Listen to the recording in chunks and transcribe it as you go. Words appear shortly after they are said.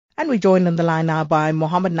And we're joined on the line now by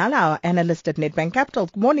Mohammed Nalla, our analyst at Nedbank Capital.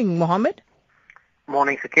 Good morning, Mohammed.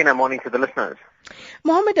 Morning, Sakina. Morning to the listeners.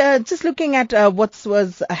 Mohammed, just looking at what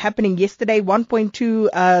was happening yesterday,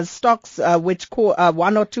 1.2 stocks,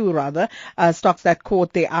 one or two rather, stocks that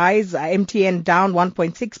caught their eyes. MTN down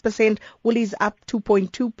 1.6%, Woolies up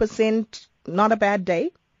 2.2%. Not a bad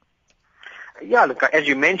day. Yeah, look, as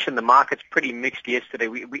you mentioned, the market's pretty mixed yesterday.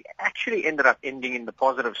 We actually ended up ending in the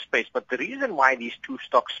positive space, but the reason why these two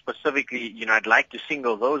stocks specifically, I'd like to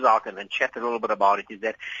single those out and then chat a little bit about it, is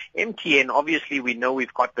that MTN, obviously we know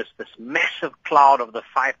we've got this massive cloud of the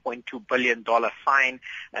 $5.2 billion fine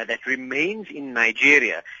that remains in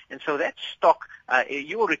Nigeria. And so that stock,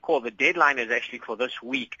 you will recall the deadline is actually for this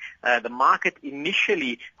week. The market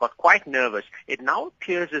initially got quite nervous. It now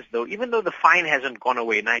appears as though, even though the fine hasn't gone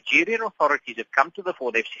away, Nigerian authorities have come to the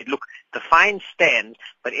fore. They've said, look, the fine stands,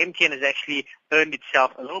 but MTN has actually earned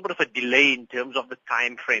itself a little bit of a delay in terms of the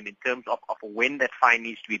time frame, in terms of when that fine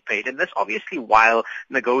needs to be paid. And this obviously while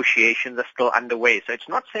negotiations are still underway. So it's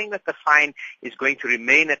not saying that the fine is going to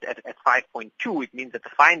remain at 5.2. It means that the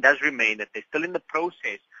fine does remain, that they're still in the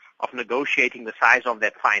process of negotiating the size of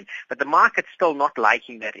that fine. But the market's still not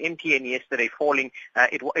liking that. MTN yesterday falling,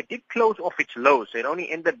 it did close off its lows, so it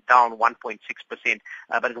only ended down 1.6%.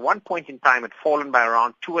 But at one point in time, it fallen by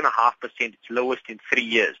around 2.5%, its lowest in 3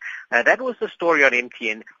 years. That was the story on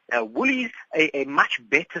MTN. Woolies, a much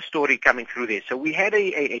better story coming through there. So we had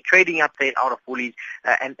a trading update out of Woolies,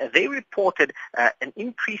 and they reported an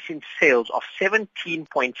increase in sales of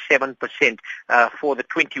 17.7% for the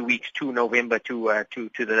 20 weeks to November to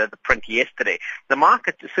the print yesterday. The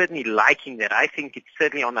market is certainly liking that. I think it's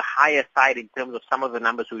certainly on the higher side in terms of some of the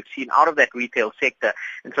numbers we've seen out of that retail sector.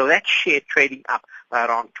 And so that share trading up by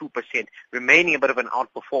around 2%, remaining a bit of an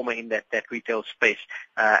outperformer in that retail space.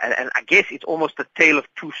 And I guess it's almost a tale of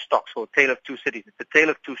two stocks, or a tale of two cities. It's a tale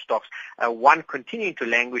of two stocks, one continuing to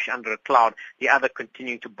languish under a cloud, the other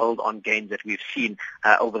continuing to build on gains that we've seen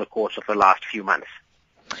over the course of the last few months.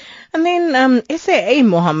 And then SAA,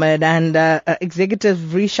 Mohammed, and executive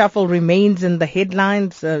reshuffle remains in the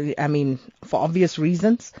headlines, for obvious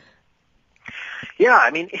reasons. Yeah,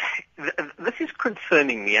 this is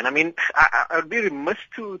concerning me, and I would be remiss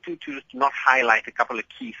to not highlight a couple of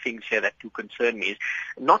key things here that do concern me. Is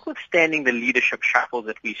notwithstanding the leadership shuffle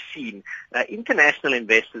that we've seen, international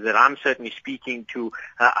investors that I'm certainly speaking to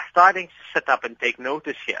are starting to sit up and take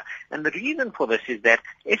notice here. And the reason for this is that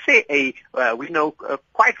SAA, we know,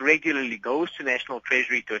 quite regularly goes to National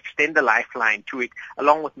Treasury to extend the lifeline to it,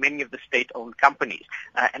 along with many of the state-owned companies.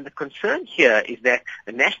 And the concern here is that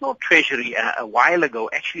the National Treasury a while ago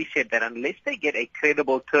actually said that unless they get a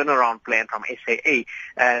credible turnaround plan from SAA,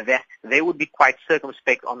 that they would be quite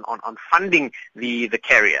circumspect on funding the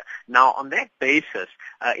carrier. Now, on that basis,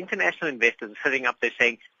 international investors are sitting up there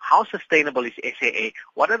saying, how sustainable is SAA?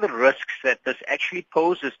 What are the risks that this actually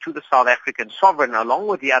poses to the South African sovereign, along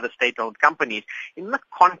with the other state-owned companies, in the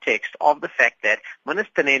context of the fact that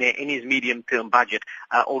Minister Nene, in his medium-term budget,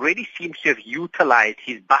 already seems to have utilized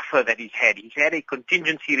his buffer that he's had. He's had a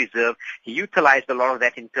contingency reserve. He utilized a lot of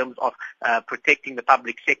that in terms of protecting the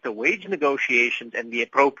public sector wage negotiations and the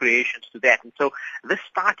appropriations to that. And so this is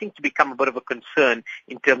starting to become a bit of a concern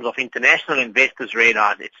in terms of international investors'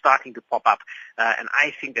 radars. It's starting to pop up, and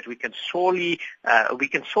I think that we can sorely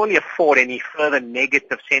afford any further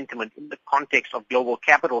negative sentiment in the context of global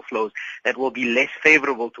capital flows that will be less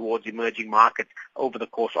favorable towards emerging markets over the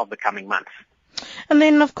course of the coming months. And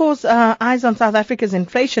then, of course, eyes on South Africa's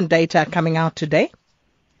inflation data coming out today.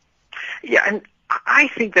 Yeah, and I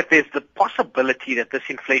think that there's the possibility that this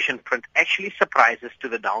inflation print actually surprises to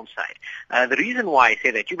the downside. The reason why I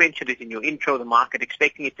say that, you mentioned it in your intro, the market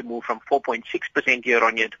expecting it to move from 4.6%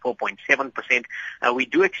 year-on-year to 4.7%. We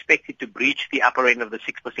do expect it to breach the upper end of the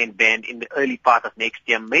 6% band in the early part of next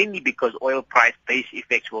year, mainly because oil price base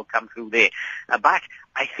effects will come through there. But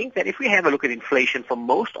I think that if we have a look at inflation for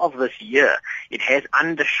most of this year, it has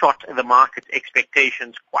undershot the market's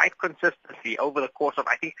expectations quite consistently over the course of,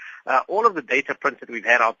 I think, all of the data prints that we've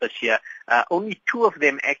had out this year. Only two of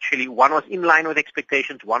them actually, one was in line with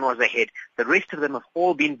expectations, one was ahead. The rest of them have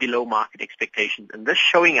all been below market expectations. And this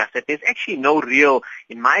showing us that there's actually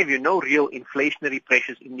in my view, no real inflationary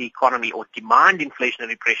pressures in the economy, or demand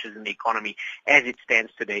inflationary pressures in the economy as it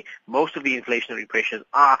stands today. Most of the inflationary pressures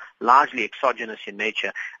are largely exogenous in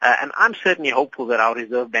nature. And I'm certainly hopeful that our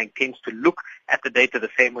Reserve Bank tends to look at the data the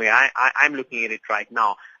same way I'm looking at it right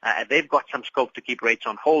now. They've got some scope to keep rates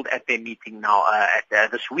on hold at their meeting now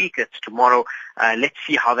this week. It's tomorrow. Let's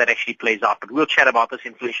see how that actually plays out. But we'll chat about this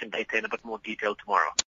inflation data in a bit more detail tomorrow.